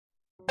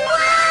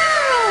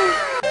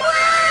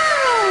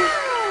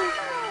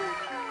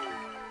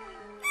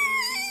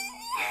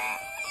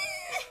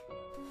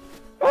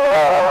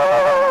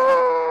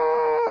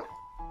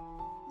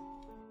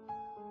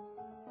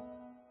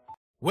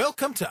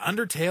Welcome to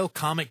Undertale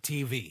Comic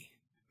TV.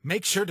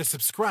 Make sure to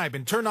subscribe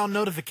and turn on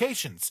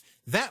notifications.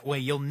 That way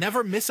you'll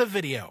never miss a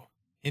video.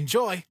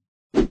 Enjoy!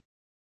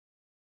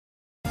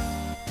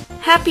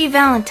 Happy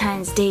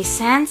Valentine's Day,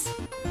 Sans.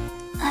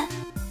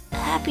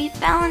 Happy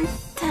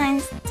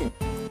Valentine's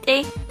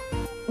Day.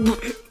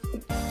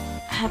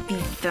 Happy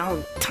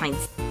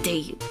Valentine's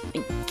Day,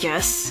 I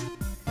guess.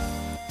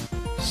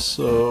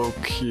 So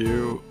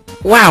cute.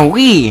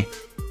 Wowee!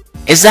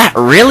 Is that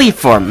really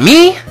for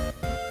me?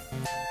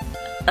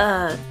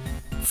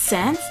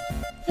 Sans?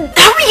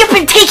 Hurry up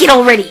and take it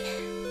already!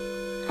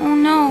 Oh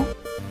no,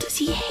 does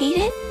he hate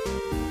it?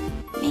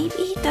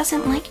 Maybe he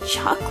doesn't like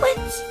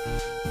chocolates?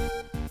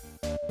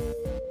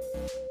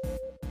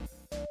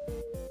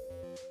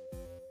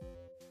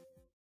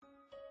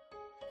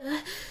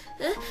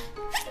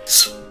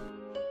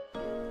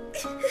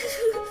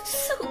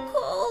 So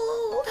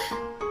cold.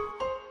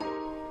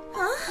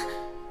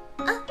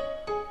 Huh?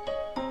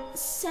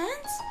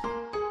 Sans?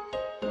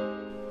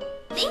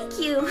 Thank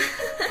you.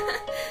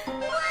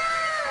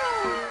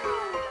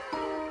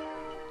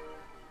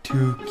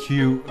 Too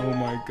cute, oh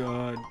my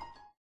god.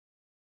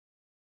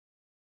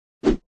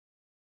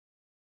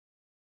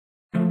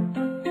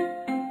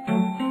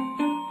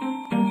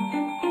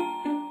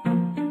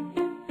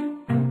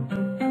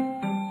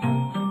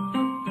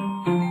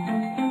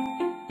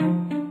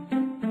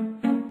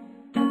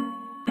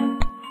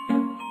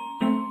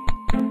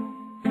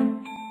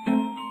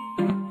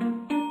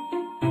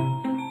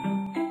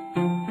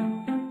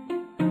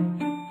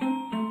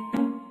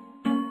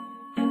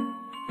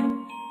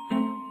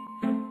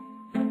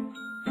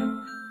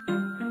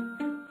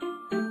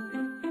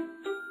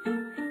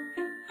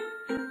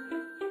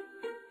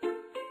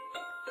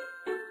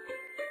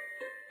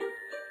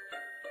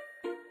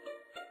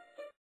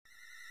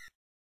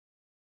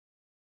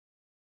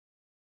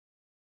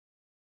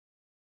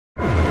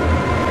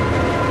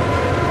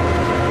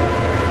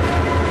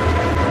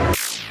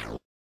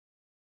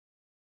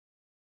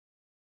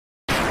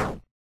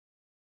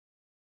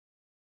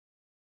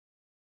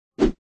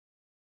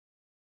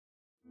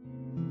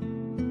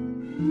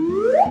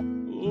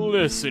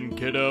 Listen,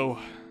 kiddo.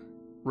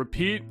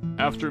 Repeat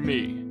after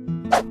me.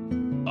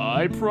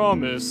 I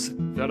promise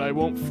that I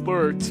won't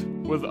flirt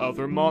with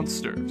other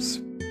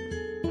monsters.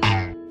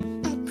 I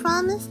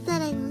promise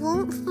that I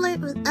won't flirt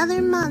with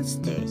other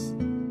monsters.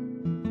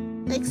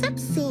 Except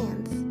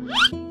Sans.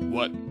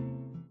 What?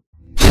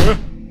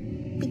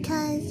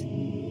 Because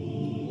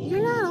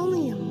you're not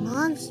only a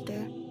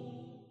monster,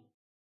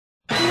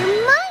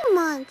 you're my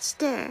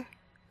monster.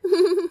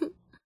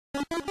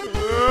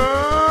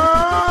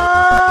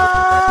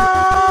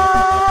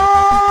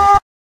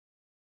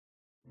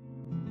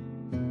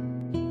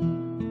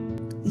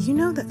 You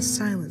know that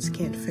silence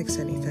can't fix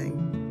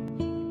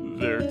anything.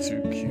 They're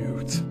too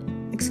cute.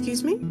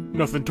 Excuse me?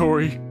 Nothing,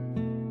 Tori.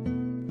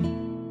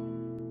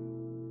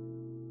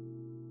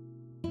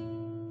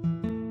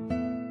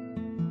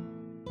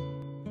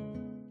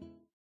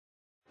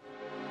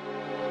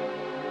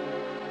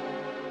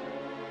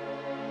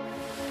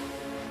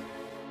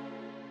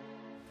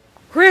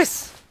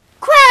 Chris!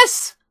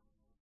 Chris!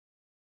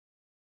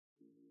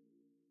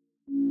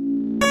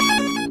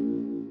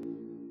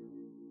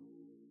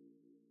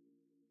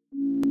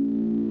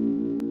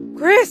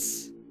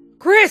 Chris!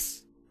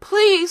 Chris!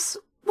 Please,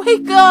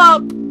 wake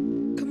up!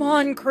 Come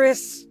on,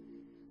 Chris.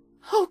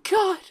 Oh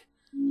God.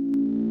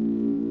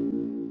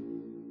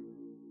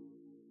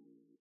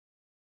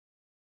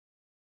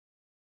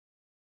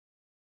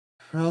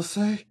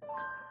 Elsie?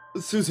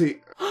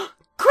 Susie?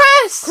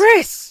 Chris!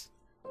 Chris!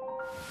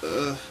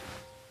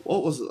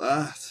 What was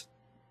that?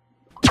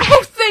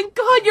 Oh, thank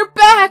God you're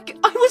back!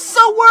 I was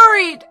so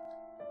worried!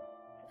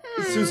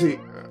 Susie,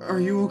 are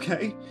you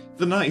okay?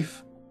 The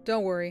knife?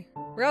 Don't worry.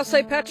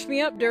 Rousey patched me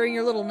up during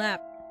your little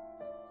nap.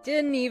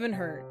 Didn't even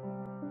hurt.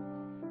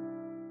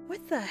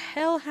 What the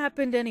hell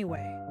happened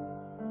anyway?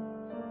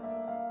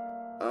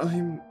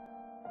 I'm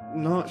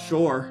not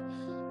sure.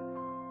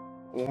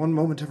 One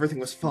moment everything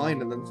was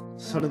fine, and then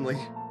suddenly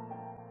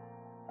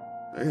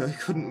I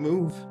couldn't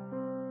move.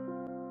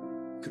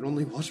 I could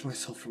only watch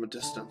myself from a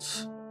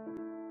distance.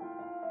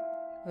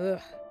 Ugh.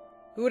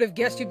 Who would have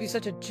guessed you'd be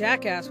such a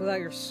jackass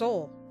without your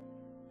soul?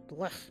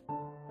 Blech.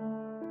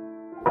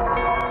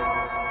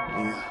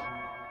 Yeah.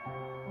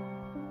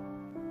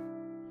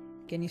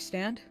 Can you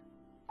stand?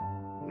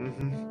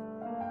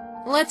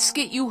 Mm-hmm. Let's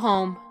get you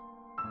home.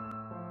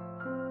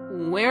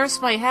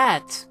 Where's my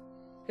hat?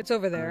 It's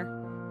over there.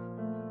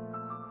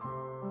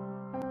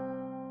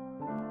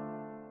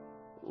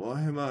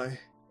 Why am I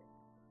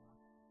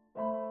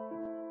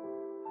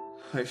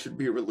should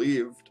be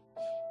relieved.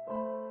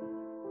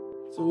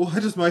 So why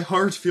does my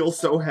heart feel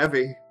so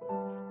heavy?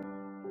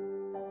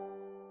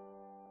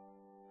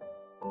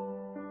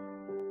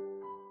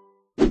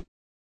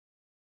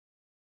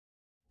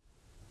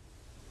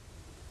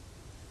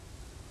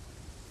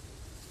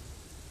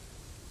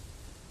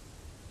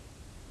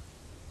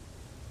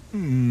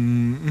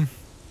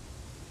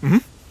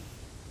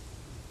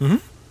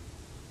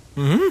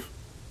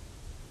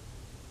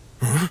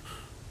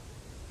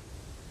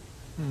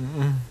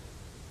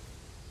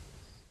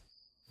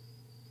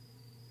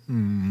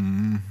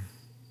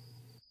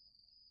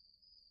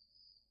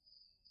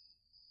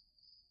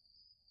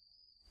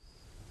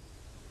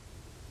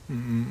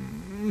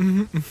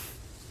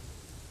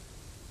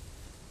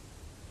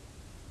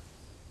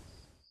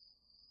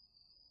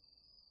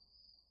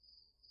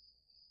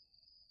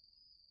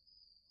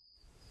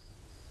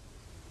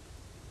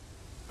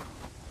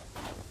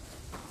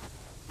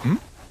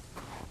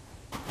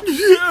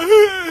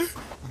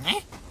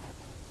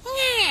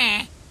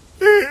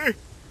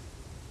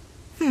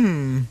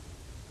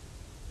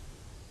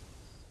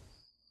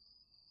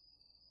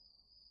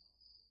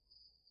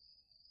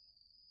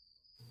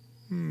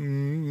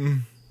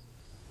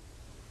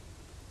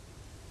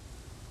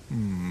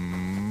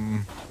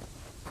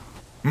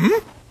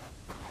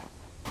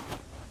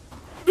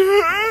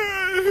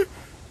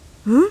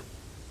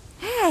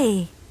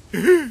 Hey!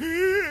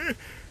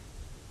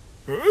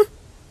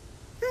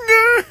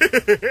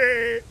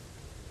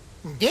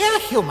 Dear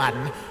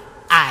human,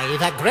 I,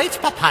 the great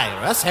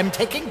Papyrus, am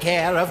taking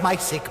care of my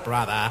sick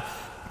brother.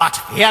 But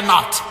fear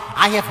not,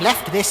 I have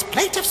left this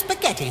plate of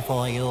spaghetti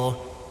for you.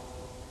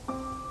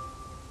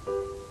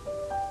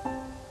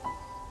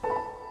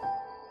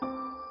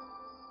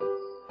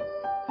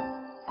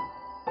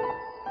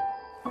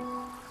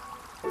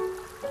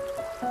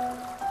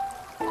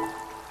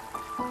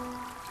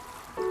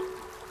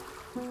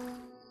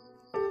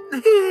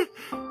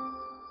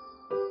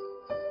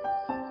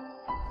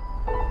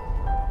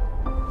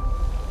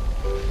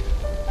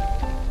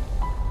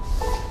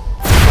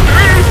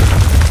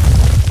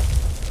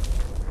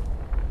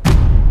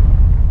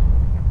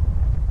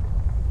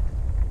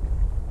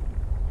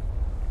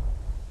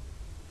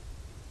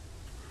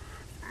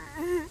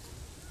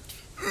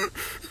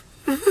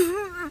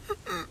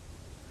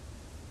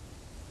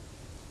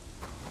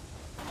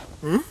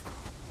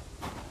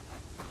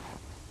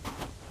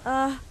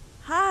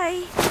 Hi.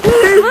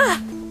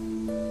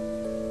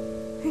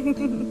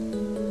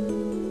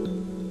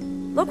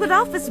 Look what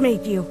Alphys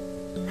made you.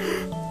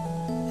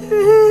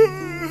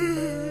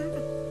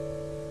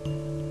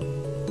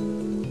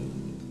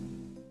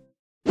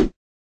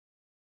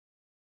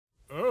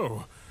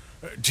 Oh,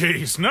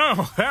 geez,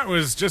 no, that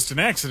was just an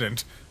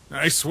accident.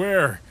 I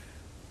swear.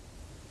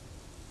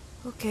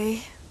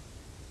 Okay.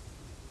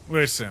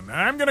 Listen,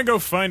 I'm gonna go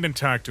find and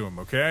talk to him,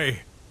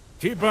 okay?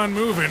 Keep on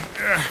moving,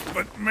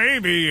 but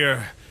maybe,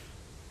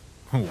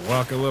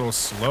 walk a little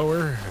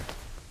slower.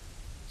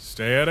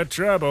 Stay out of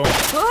trouble.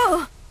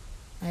 Oh!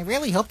 I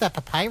really hope that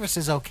Papyrus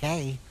is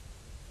okay.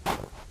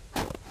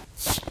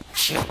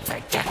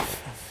 Stupid!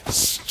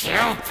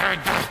 Stupid!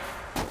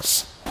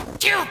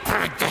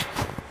 Stupid!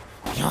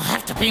 You'll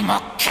have to be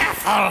more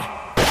careful!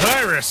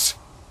 Papyrus!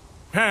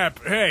 Pap,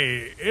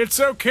 hey,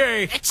 it's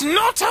okay. It's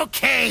not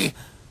okay!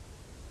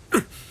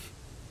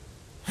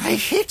 I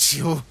hit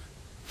you.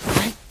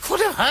 I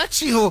could have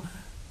hurt you.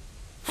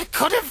 I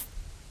could have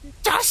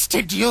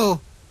dusted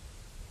you.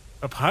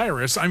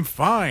 Papyrus, I'm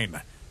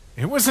fine.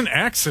 It was an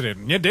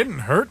accident. You didn't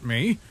hurt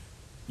me.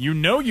 You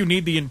know you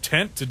need the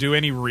intent to do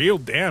any real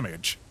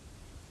damage.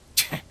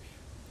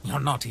 You're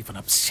not even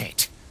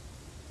upset.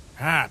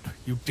 Pap,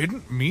 you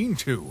didn't mean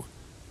to.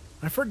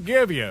 I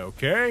forgive you,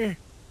 okay?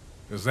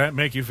 Does that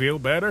make you feel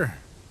better?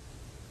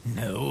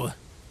 No.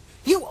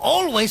 You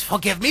always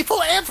forgive me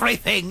for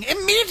everything,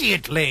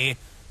 immediately.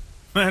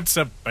 That's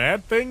a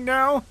bad thing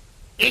now?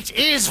 It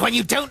is when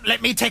you don't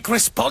let me take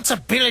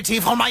responsibility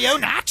for my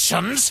own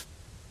actions.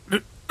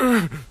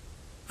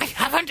 I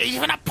haven't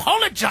even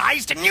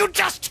apologized, and you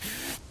just...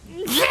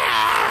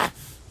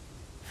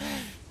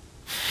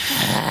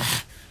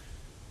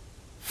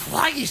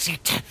 Why is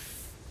it...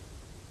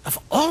 Of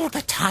all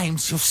the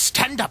times you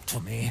stand up to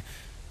me,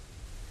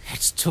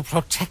 it's to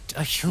protect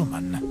a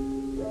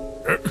human.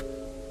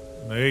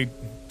 They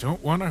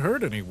don't want to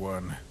hurt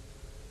anyone.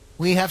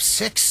 We have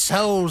 6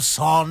 souls,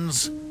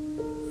 Sons.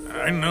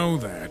 I know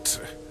that.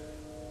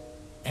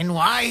 And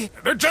why?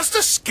 They're just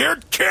a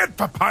scared kid,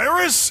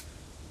 Papyrus!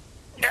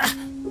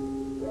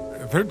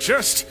 They're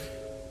just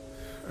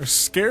a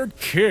scared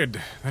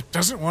kid that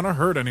doesn't want to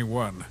hurt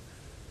anyone.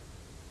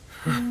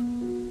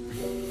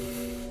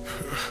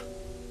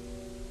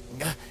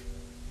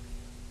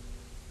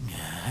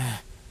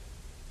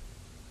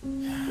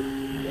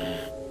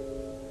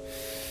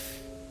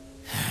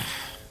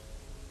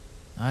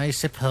 I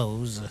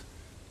suppose.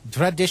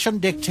 Tradition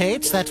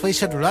dictates that we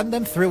should run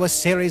them through a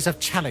series of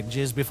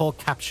challenges before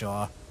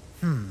capture.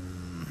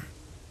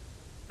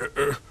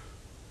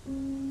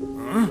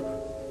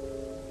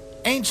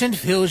 Ancient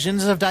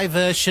fusions of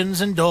diversions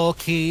and door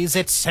keys,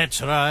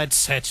 etc.,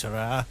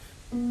 etc.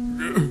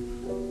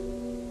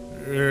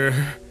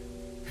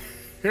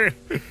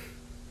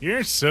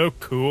 You're so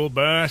cool,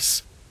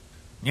 boss.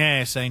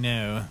 Yes, I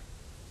know.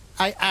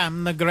 I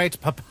am the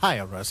great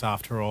Papyrus,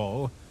 after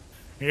all.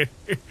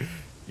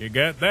 You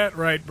got that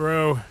right,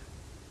 bro.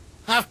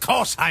 Of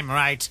course I'm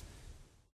right.